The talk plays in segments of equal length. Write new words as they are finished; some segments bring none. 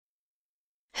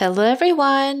Hello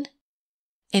everyone!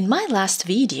 In my last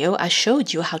video, I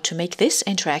showed you how to make this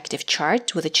interactive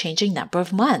chart with a changing number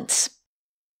of months.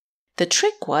 The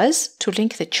trick was to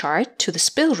link the chart to the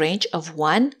spill range of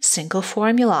one single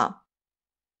formula.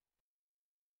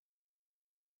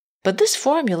 But this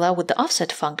formula with the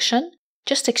offset function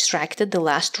just extracted the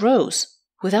last rows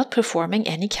without performing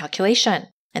any calculation.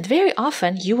 And very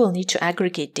often you will need to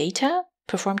aggregate data,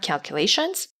 perform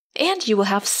calculations, and you will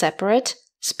have separate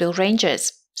spill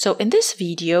ranges. So in this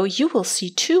video, you will see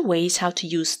two ways how to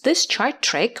use this chart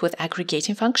trick with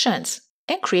aggregating functions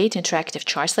and create interactive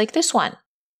charts like this one.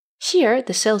 Here,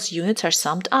 the sales units are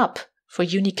summed up for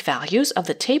unique values of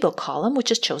the table column,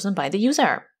 which is chosen by the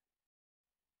user.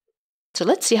 So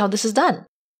let's see how this is done.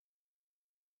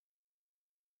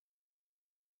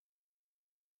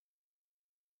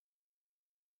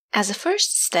 As a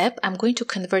first step, I'm going to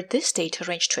convert this data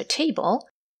range to a table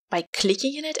by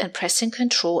clicking in it and pressing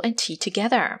Ctrl and T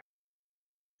together.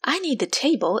 I need the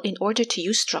table in order to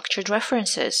use structured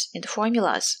references in the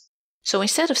formulas. So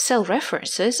instead of cell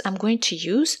references, I'm going to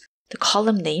use the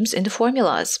column names in the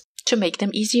formulas to make them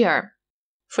easier.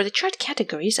 For the chart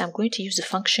categories, I'm going to use the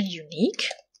function unique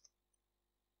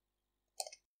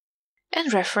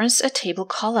and reference a table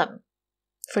column,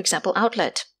 for example,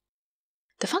 outlet.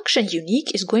 The function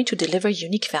unique is going to deliver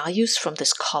unique values from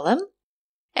this column,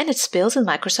 and it spills in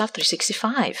Microsoft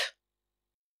 365.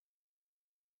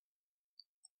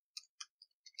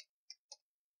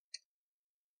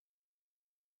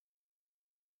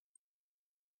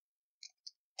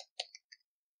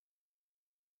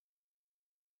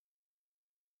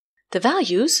 The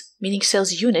values, meaning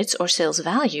sales units or sales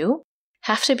value,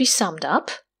 have to be summed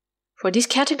up for these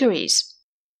categories.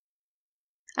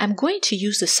 I'm going to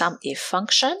use the SUMIF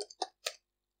function.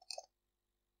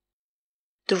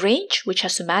 The range, which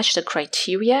has to match the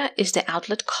criteria, is the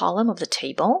outlet column of the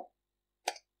table.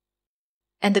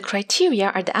 And the criteria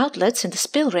are the outlets in the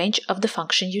spill range of the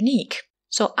function unique.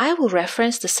 So I will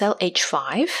reference the cell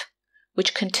H5,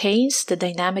 which contains the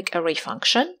dynamic array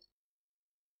function,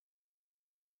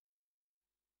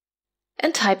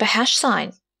 and type a hash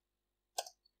sign.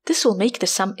 This will make the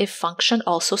SUMIF function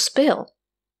also spill.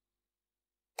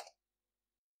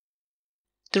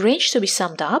 The range to be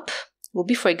summed up will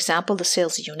be, for example, the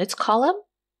sales units column,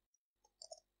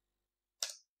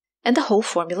 and the whole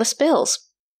formula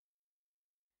spills.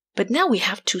 But now we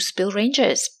have two spill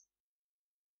ranges.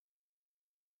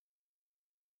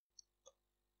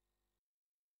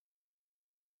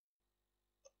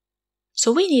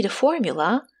 So we need a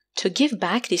formula to give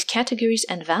back these categories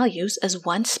and values as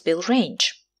one spill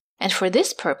range. And for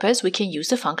this purpose, we can use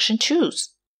the function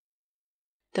choose.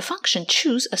 The function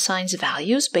choose assigns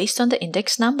values based on the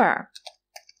index number.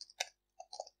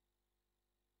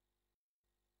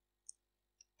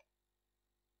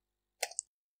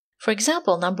 For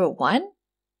example, number 1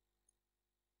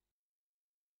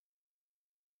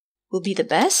 will be the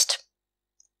best,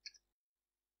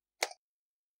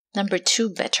 number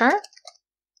 2 better,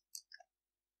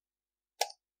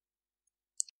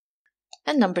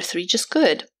 and number 3 just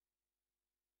good.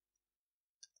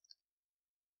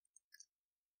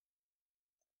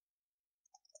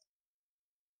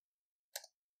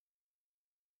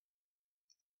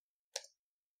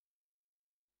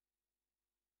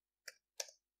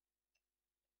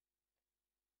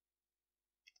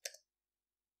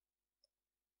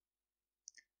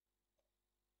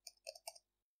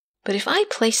 But if I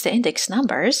place the index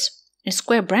numbers in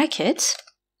square brackets,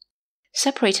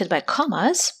 separated by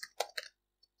commas,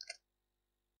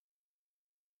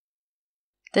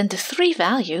 then the 3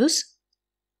 values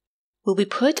will be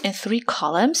put in 3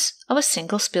 columns of a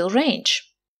single spill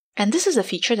range. And this is a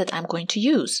feature that I'm going to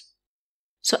use.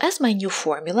 So as my new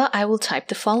formula, I will type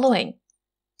the following.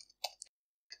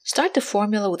 Start the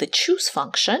formula with the choose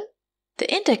function. The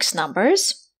index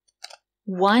numbers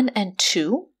 1 and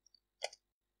 2,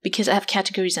 because I have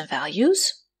categories and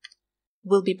values,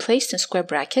 will be placed in square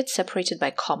brackets separated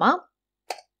by comma.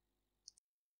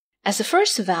 As the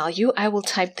first value, I will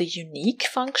type the unique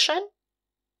function,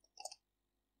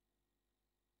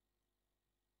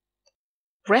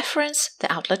 reference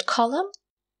the outlet column,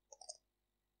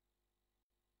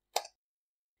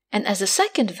 and as the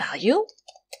second value,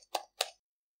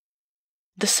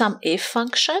 the SUMIF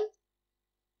function,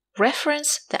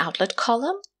 reference the outlet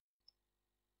column.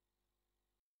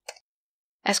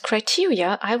 As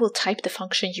criteria, I will type the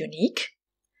function unique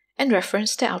and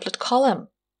reference the outlet column.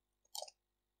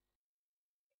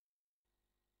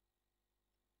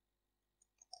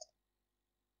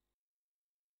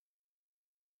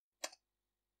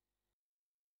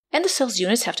 And the sales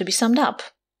units have to be summed up.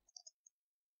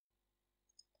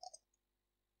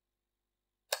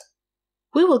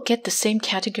 we will get the same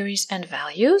categories and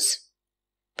values,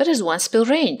 but as one spill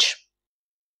range.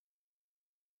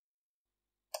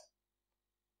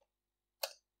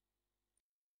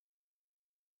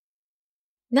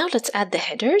 Now let's add the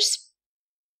headers.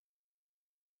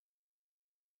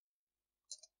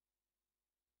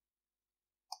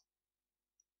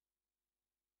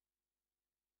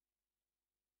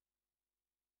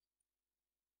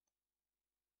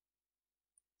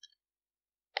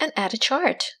 And add a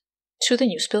chart to the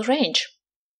new spill range.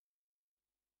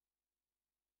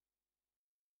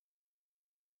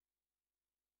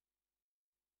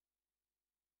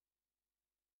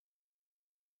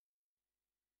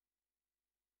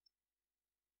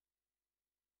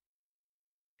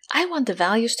 I want the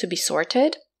values to be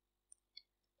sorted,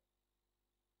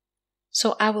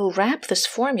 so I will wrap this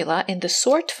formula in the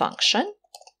sort function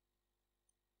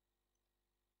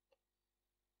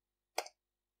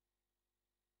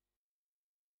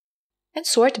and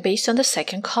sort based on the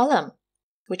second column,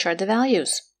 which are the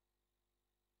values.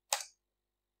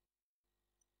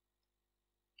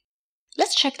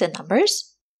 Let's check the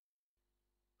numbers.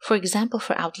 For example,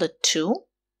 for outlet 2,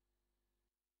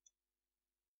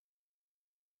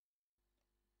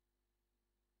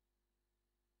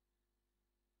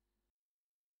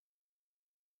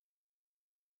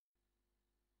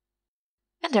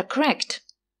 and they're correct.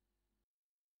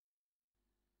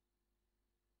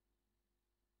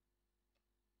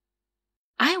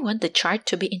 I want the chart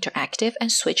to be interactive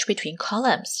and switch between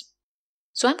columns.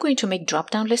 So I'm going to make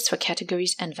drop-down lists for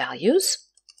categories and values.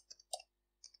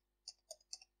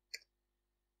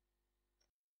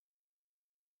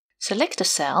 Select a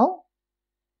cell,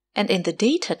 and in the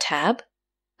Data tab,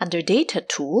 under Data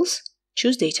Tools,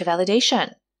 choose Data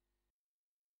Validation.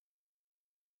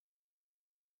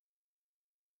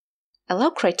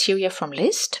 Allow criteria from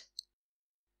list.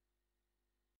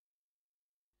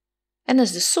 And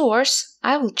as the source,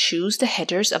 I will choose the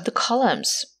headers of the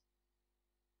columns.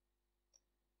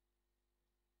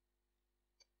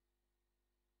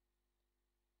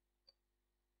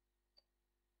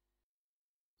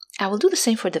 I will do the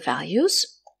same for the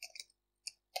values.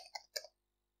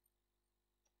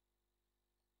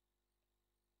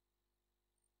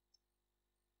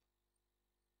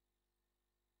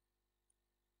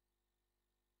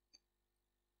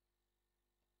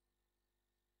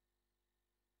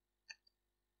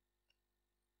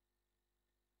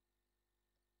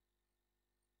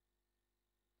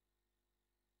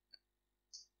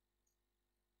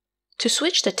 To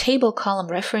switch the table column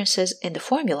references in the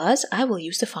formulas, I will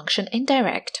use the function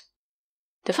indirect.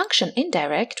 The function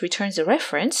indirect returns a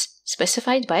reference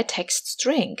specified by a text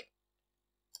string.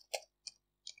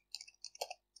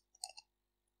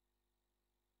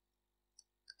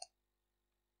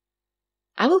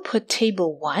 I will put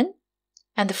table 1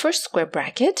 and the first square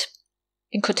bracket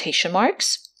in quotation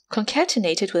marks,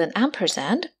 concatenate it with an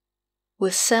ampersand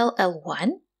with cell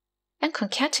L1, and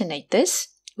concatenate this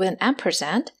with an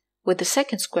ampersand with the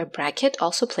second square bracket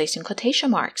also placed in quotation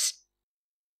marks.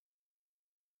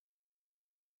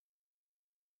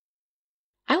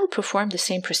 I will perform the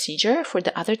same procedure for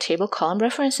the other table column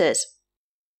references.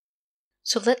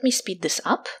 So let me speed this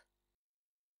up.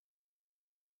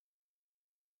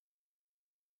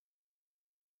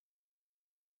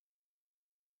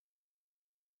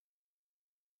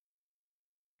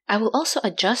 I will also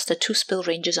adjust the two spill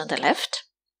ranges on the left.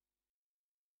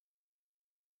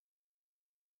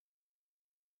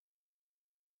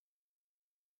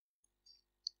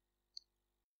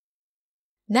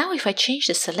 Now if I change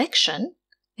the selection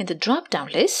in the drop-down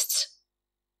lists,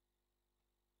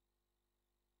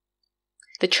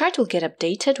 the chart will get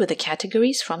updated with the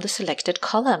categories from the selected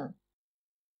column.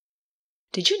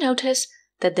 Did you notice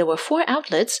that there were 4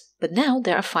 outlets, but now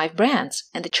there are 5 brands,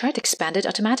 and the chart expanded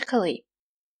automatically?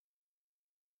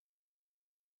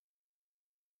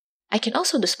 I can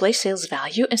also display sales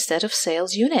value instead of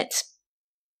sales units.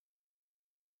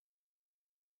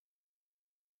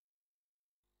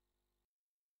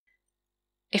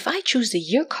 If I choose the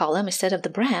year column instead of the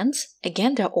brands,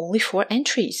 again there are only 4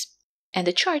 entries, and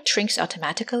the chart shrinks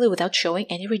automatically without showing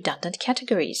any redundant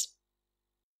categories.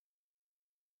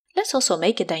 Let's also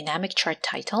make a dynamic chart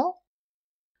title.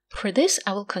 For this,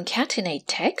 I will concatenate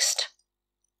text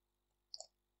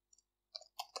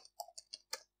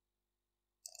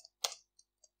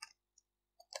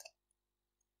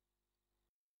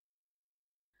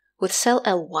with cell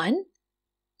L1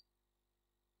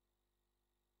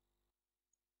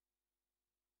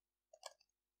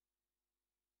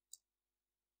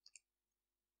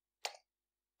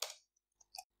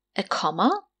 a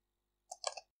comma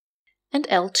and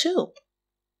L2.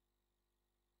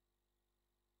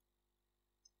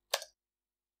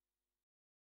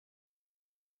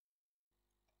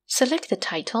 Select the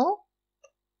title,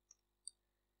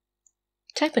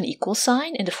 type an equal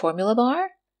sign in the formula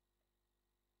bar,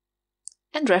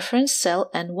 and reference cell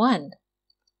N1.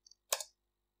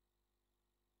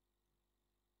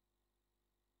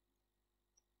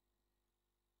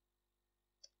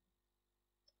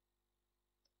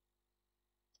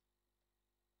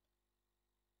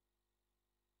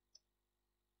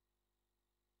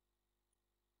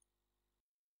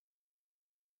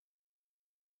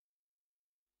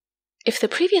 If the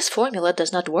previous formula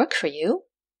does not work for you,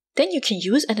 then you can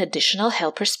use an additional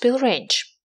helper spill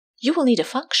range. You will need a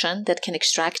function that can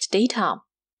extract data.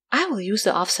 I will use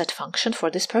the offset function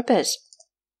for this purpose.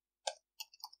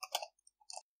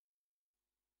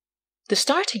 The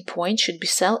starting point should be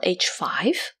cell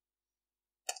H5.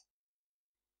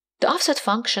 The offset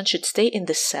function should stay in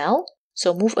the cell,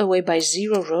 so move away by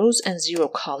 0 rows and 0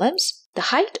 columns. The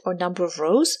height or number of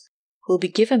rows will be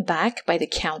given back by the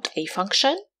count A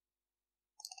function,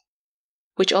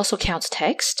 which also counts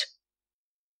text.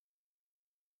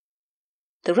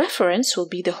 The reference will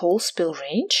be the whole spill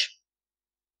range.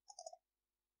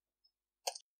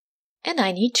 And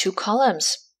I need 2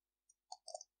 columns.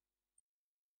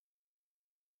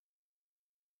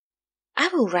 I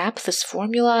will wrap this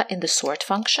formula in the sort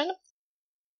function.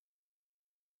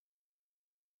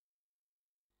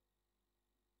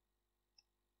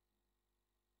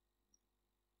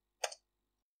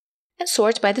 And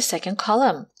sort by the second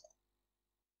column.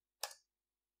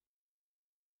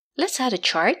 Let's add a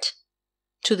chart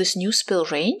to this new spill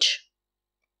range.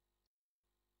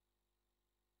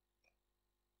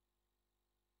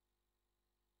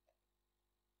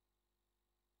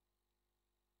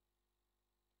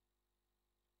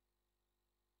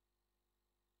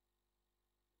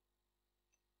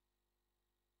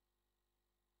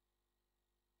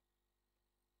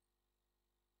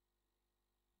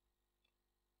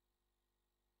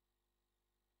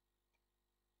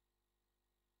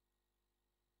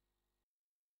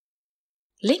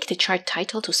 Link the chart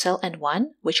title to cell N1,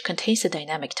 which contains the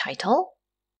dynamic title,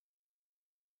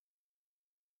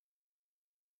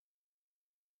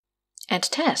 and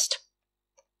test.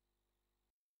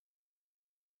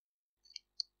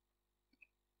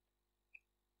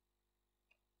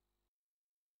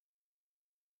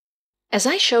 As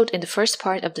I showed in the first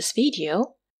part of this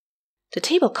video, the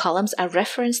table columns are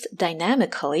referenced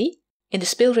dynamically in the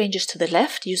spill ranges to the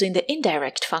left using the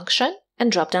indirect function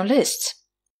and drop-down lists.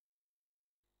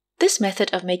 This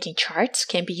method of making charts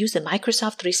can be used in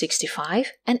Microsoft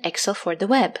 365 and Excel for the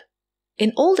web.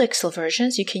 In old Excel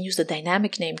versions, you can use the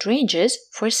dynamic named ranges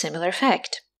for a similar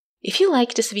effect. If you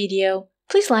liked this video,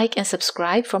 please like and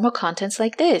subscribe for more contents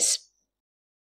like this.